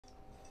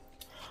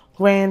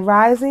Grand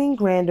rising,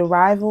 grand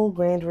arrival,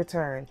 grand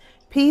return.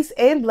 Peace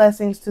and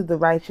blessings to the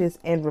righteous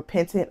and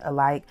repentant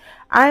alike.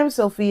 I am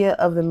Sophia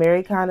of the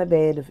AmaruKhan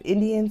Band of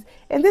Indians,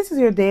 and this is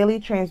your daily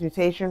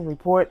transmutation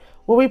report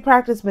where we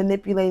practice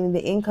manipulating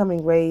the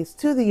incoming rays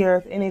to the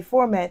earth in a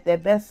format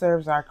that best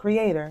serves our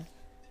Creator.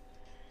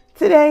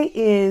 Today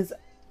is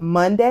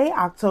Monday,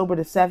 October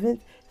the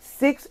 7th,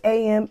 6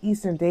 a.m.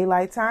 Eastern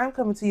Daylight Time,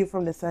 coming to you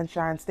from the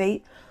Sunshine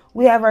State.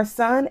 We have our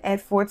sun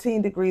at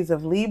 14 degrees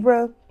of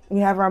Libra. We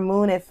have our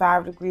moon at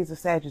 5 degrees of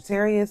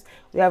Sagittarius.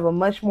 We have a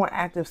much more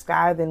active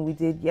sky than we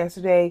did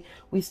yesterday.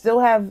 We still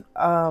have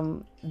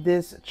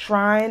this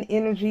trine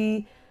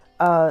energy.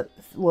 Well,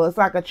 it's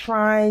like a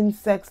trine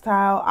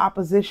sextile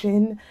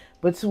opposition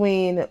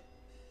between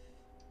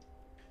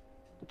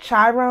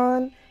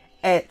Chiron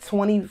at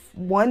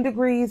 21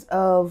 degrees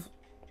of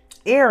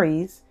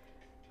Aries.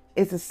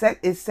 It's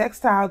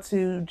sextile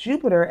to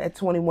Jupiter at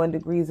 21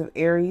 degrees of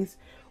Aries,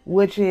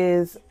 which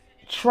is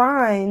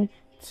trine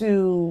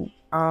to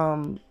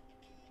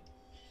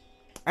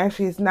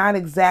actually it's not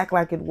exact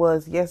like it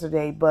was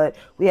yesterday, but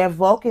we have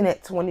Vulcan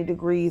at 20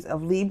 degrees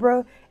of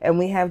Libra, and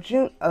we have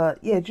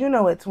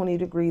Juno at 20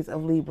 degrees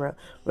of Libra.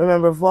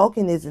 Remember,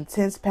 Vulcan is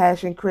intense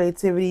passion,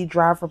 creativity,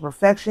 drive for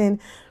perfection,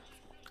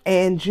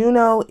 and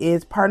Juno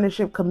is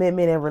partnership,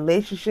 commitment, and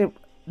relationship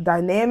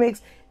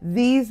dynamics.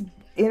 These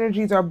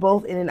energies are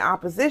both in an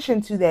opposition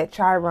to that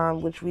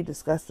Chiron, which we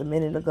discussed a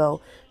minute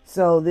ago.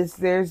 So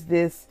there's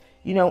this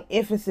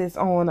emphasis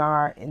on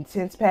our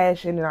intense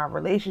passion in our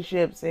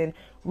relationships and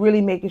really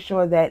making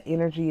sure that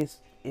energy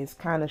is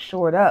kind of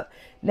shored up.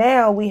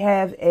 Now we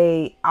have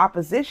a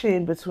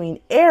opposition between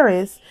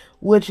Aries,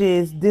 which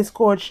is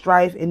discord,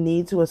 strife, and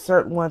need to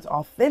assert one's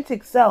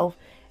authentic self,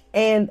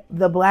 and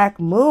the black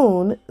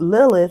moon,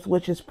 Lilith,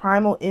 which is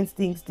primal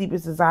instincts,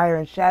 deepest desire,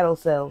 and shadow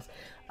selves.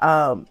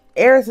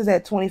 Aries is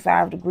at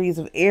 25 degrees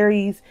of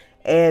Aries,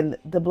 and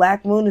the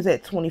black moon is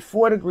at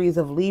 24 degrees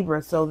of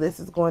Libra. So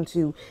this is going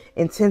to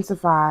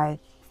intensify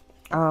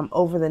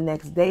over the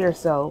next day or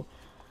so.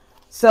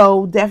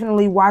 So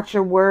definitely watch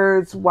your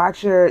words,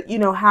 watch your,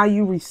 how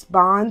you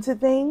respond to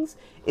things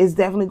is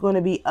definitely going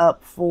to be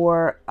up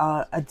for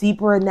a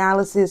deeper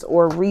analysis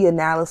or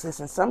reanalysis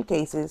in some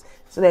cases,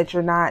 so that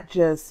you're not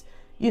just,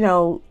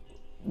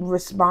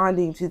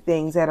 responding to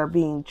things that are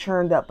being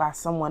churned up by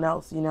someone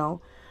else,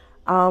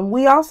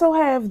 We also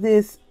have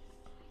this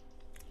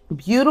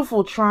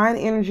beautiful trine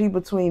energy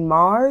between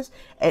Mars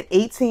at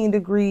 18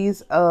 degrees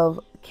of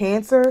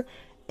Cancer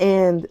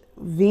and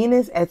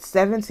Venus at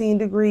 17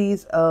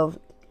 degrees of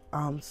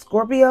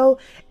Scorpio.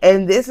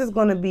 And this is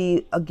going to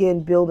be,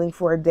 again, building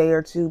for a day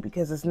or two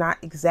because it's not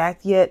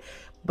exact yet.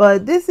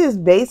 But this is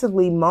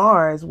basically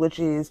Mars, which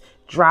is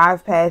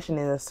drive, passion,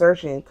 and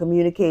assertion,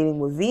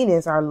 communicating with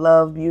Venus, our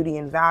love, beauty,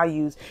 and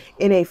values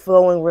in a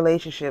flowing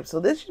relationship.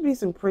 So this should be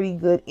some pretty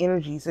good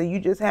energy. So you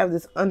just have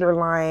this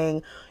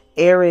underlying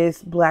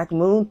Aries black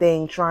moon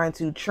thing trying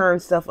to churn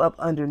stuff up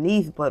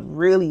underneath, but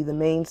really the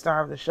main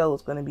star of the show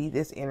is going to be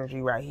this energy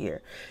right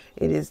here.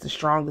 It is the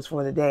strongest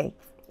for the day.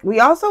 We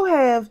also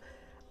have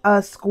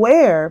a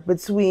square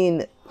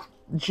between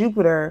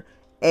Jupiter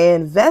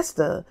and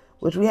Vesta,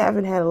 which we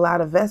haven't had a lot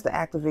of Vesta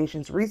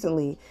activations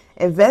recently.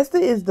 And Vesta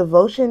is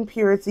devotion,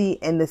 purity,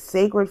 and the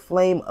sacred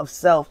flame of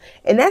self.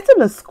 And that's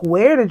in a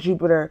square to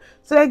Jupiter.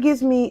 So that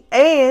gives me,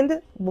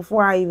 and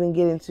before I even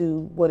get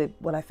into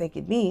what I think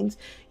it means,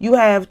 you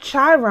have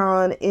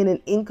Chiron in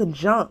an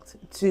inconjunct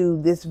to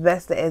this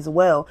Vesta as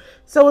well.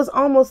 So it's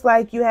almost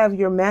like you have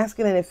your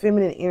masculine and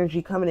feminine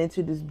energy coming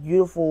into this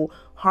beautiful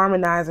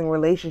harmonizing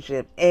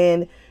relationship.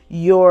 And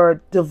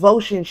your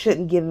devotion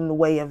shouldn't get in the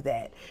way of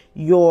that.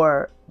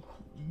 Your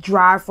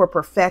drive for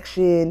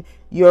perfection,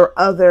 your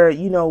other,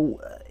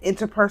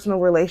 interpersonal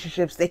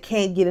relationships, they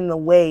can't get in the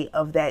way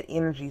of that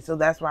energy. So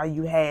that's why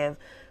you have,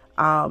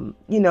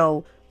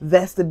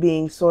 Vesta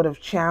being sort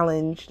of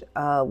challenged,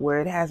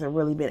 where it hasn't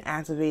really been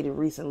activated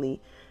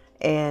recently.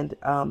 And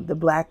the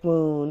black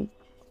moon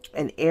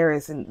and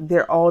Aries, and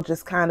they're all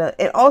just kind of,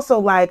 and also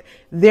like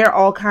they're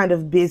all kind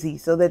of busy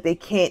so that they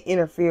can't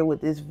interfere with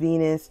this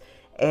Venus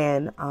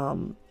and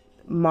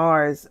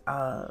Mars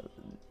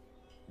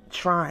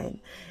trine.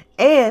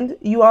 And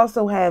you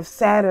also have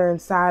Saturn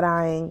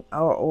side-eyeing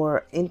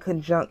or in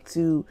conjunct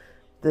to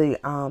the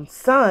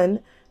sun,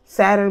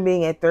 Saturn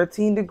being at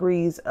 13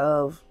 degrees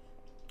of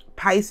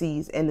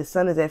Pisces, and the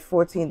sun is at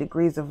 14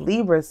 degrees of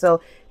Libra. So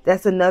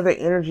that's another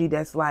energy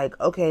that's like,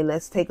 okay,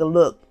 let's take a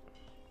look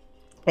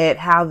at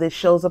how this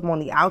shows up on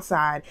the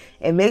outside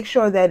and make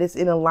sure that it's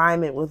in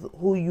alignment with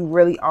who you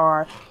really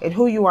are and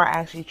who you are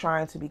actually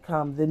trying to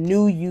become, the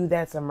new you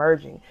that's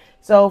emerging.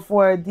 So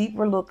for a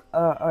deeper look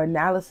or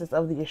analysis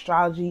of the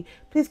astrology,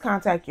 please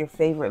contact your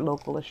favorite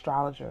local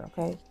astrologer,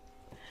 okay?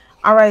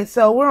 All right,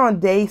 so we're on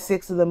day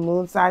 6 of the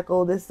moon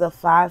cycle. This is a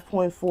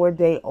 5.4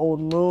 day old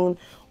moon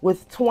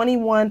with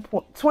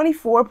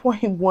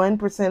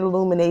 24.1%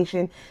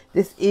 illumination.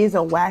 This is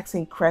a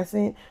waxing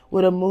crescent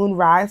with a moon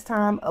rise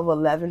time of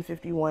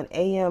 11:51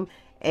 a.m.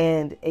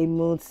 and a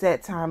moon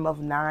set time of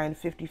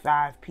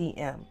 9:55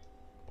 p.m.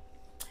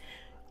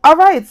 All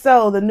right,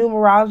 so the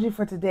numerology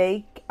for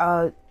today,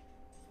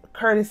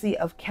 courtesy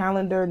of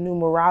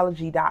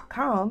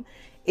calendarnumerology.com,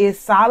 is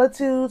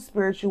solitude,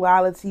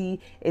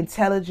 spirituality,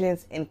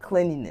 intelligence, and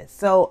cleanliness.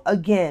 So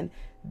again,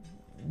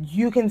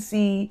 you can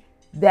see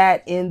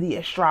that in the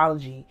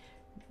astrology.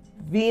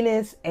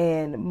 Venus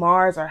and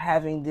Mars are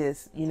having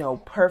this,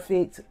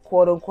 perfect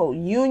quote unquote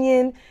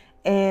union,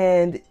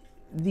 and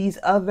these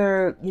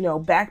other,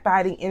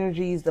 backbiting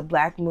energies, the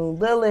Black Moon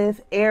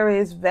Lilith,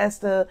 Aries,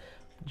 Vesta,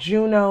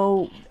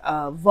 Juno,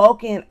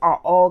 Vulcan,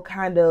 are all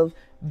kind of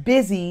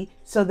busy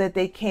so that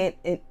they can't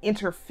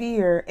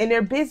interfere, and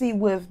they're busy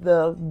with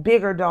the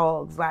bigger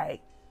dogs like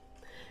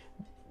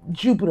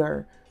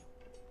Jupiter,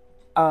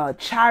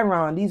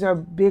 Chiron. These are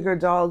bigger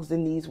dogs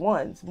than these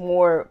ones,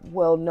 more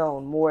well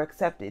known, more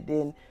accepted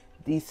than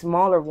these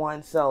smaller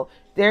ones. So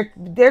they're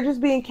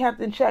just being kept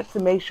in check to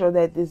make sure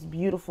that this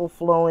beautiful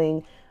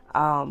flowing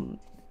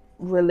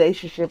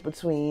relationship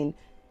between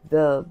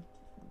the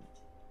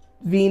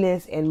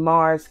Venus and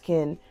Mars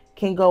can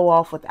go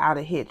off without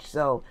a hitch.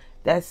 So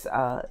that's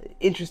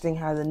interesting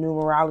how the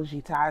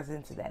numerology ties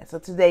into that. So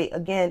today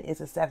again is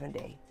a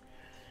 7-day.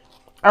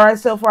 All right,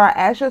 so for our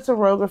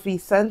astrotarography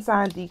sun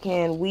sign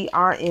decan, we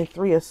are in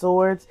 3 of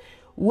Swords,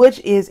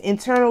 which is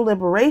internal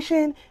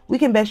liberation. We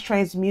can best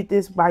transmute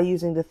this by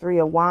using the 3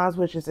 of Wands,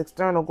 which is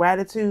external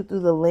gratitude,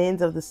 through the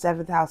lens of the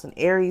 7th house in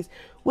Aries,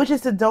 which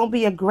is to don't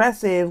be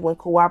aggressive when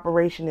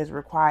cooperation is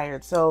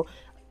required. So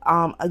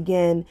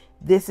again,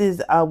 this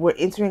is we're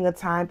entering a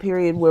time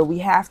period where we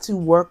have to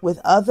work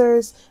with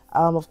others.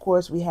 Of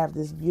course, we have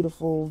this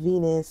beautiful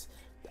Venus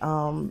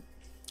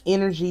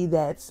energy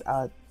that's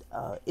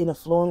in a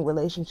flowing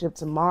relationship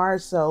to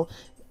Mars. So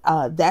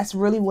that's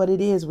really what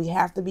it is. We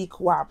have to be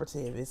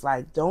cooperative. It's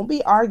like, don't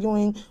be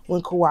arguing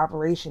when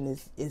cooperation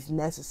is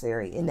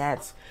necessary. And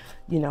that's,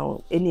 in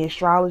the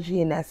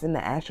astrology, and that's in the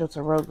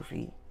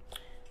astrotarography.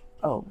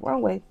 Oh,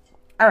 wrong way.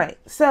 All right.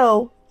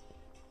 So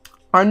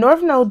our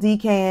North Node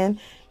decan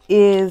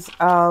is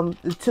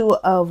the 2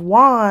 of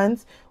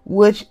Wands,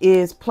 which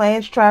is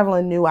plans, travel,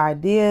 and new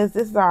ideas.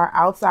 This is our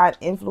outside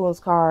influence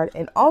card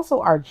and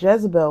also our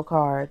Jezebel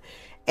card.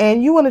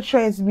 And you want to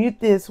transmute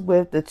this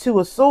with the 2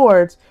 of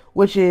Swords,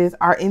 which is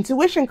our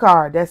intuition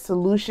card. That's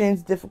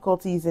solutions,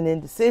 difficulties, and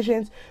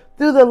indecisions,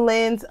 through the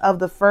lens of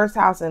the 1st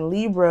house in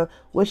Libra,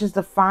 which is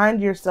to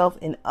find yourself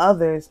in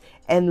others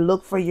and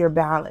look for your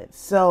balance.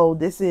 So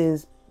this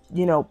is,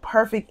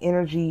 perfect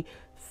energy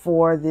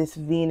for this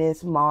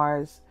Venus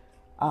Mars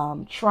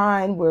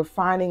trine. We're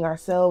finding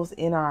ourselves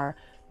in our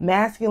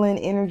masculine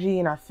energy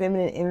and our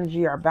feminine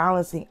energy are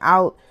balancing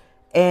out.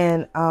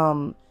 And,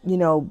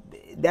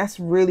 that's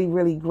really,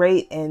 really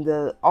great. And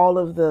all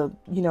of the,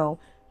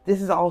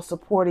 this is all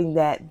supporting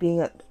that,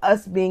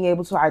 us being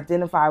able to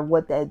identify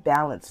what that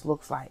balance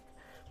looks like.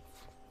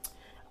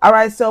 All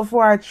right. So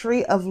for our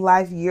tree of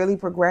life, yearly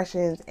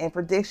progressions and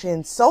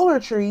predictions, solar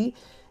tree,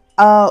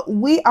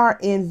 we are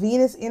in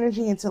Venus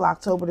energy until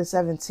October the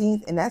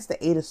 17th. And that's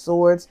the 8 of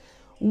Swords,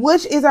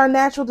 which is our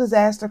natural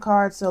disaster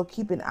card. So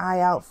keep an eye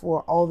out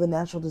for all the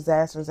natural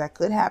disasters that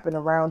could happen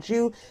around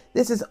you.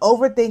 This is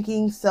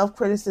overthinking,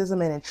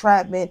 self-criticism, and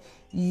entrapment.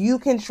 You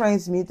can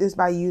transmute this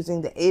by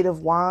using the 8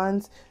 of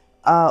Wands,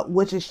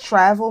 which is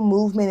travel,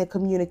 movement, and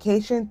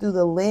communication, through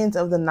the lens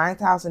of the 9th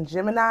house in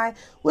Gemini,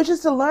 which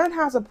is to learn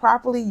how to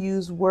properly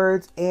use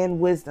words and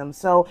wisdom.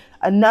 So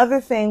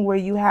another thing where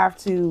you have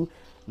to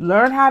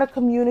learn how to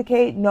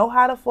communicate, know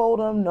how to fold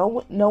them,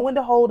 know when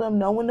to hold them,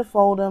 know when to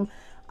fold them.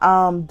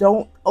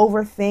 Don't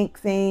overthink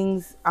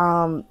things.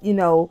 Again,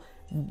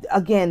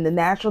 the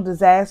natural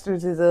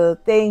disasters is a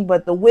thing,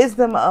 but the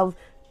wisdom of,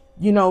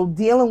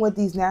 dealing with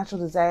these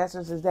natural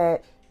disasters is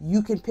that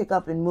you can pick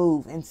up and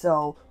move. And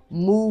so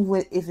move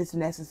with, if it's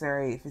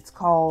necessary, if it's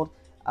called.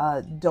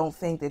 Don't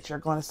think that you're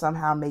going to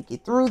somehow make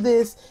it through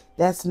this.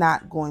 That's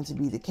not going to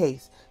be the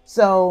case.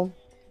 So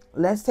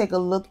let's take a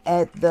look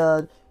at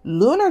the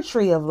lunar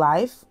tree of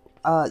life,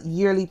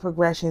 yearly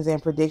progressions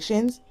and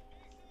predictions.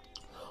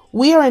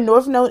 We are in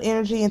North Node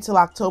energy until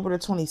October the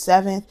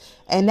 27th,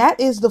 and that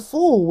is the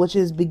Fool, which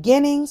is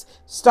beginnings,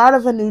 start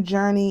of a new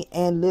journey,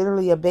 and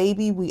literally a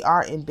baby. We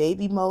are in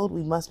baby mode.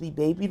 We must be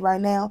babied right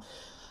now.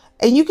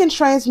 And you can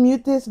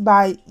transmute this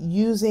by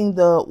using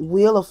the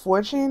Wheel of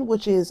Fortune,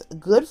 which is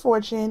good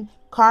fortune,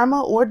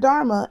 karma or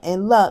dharma,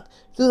 and luck,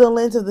 through the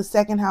lens of the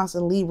 2nd house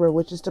in Libra,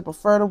 which is to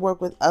prefer to work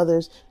with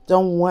others,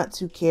 don't want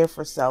to care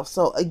for self.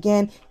 So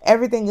again,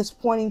 everything is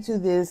pointing to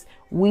this.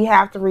 We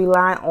have to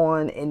rely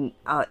on an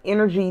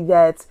energy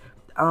that's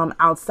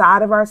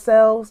outside of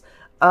ourselves,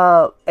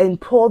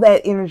 and pull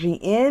that energy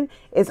in.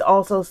 It's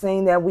also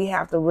saying that we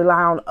have to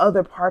rely on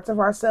other parts of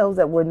ourselves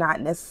that we're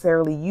not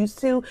necessarily used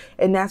to.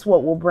 And that's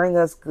what will bring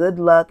us good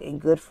luck and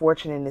good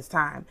fortune in this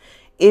time.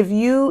 If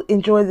you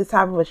enjoy this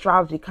type of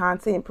astrology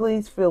content,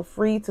 please feel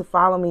free to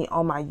follow me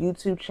on my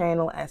YouTube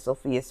channel at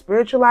Sophia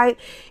Spiritualite.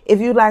 If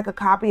you'd like a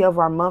copy of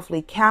our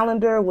monthly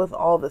calendar with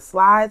all the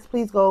slides,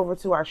 please go over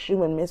to our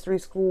Schumann Mystery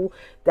School.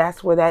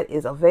 That's where that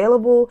is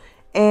available.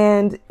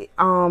 And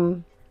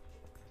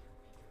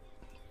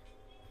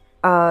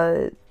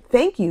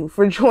thank you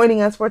for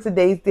joining us for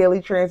today's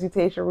daily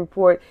transmutation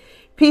report.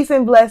 Peace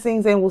and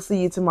blessings, and we'll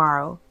see you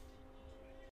tomorrow.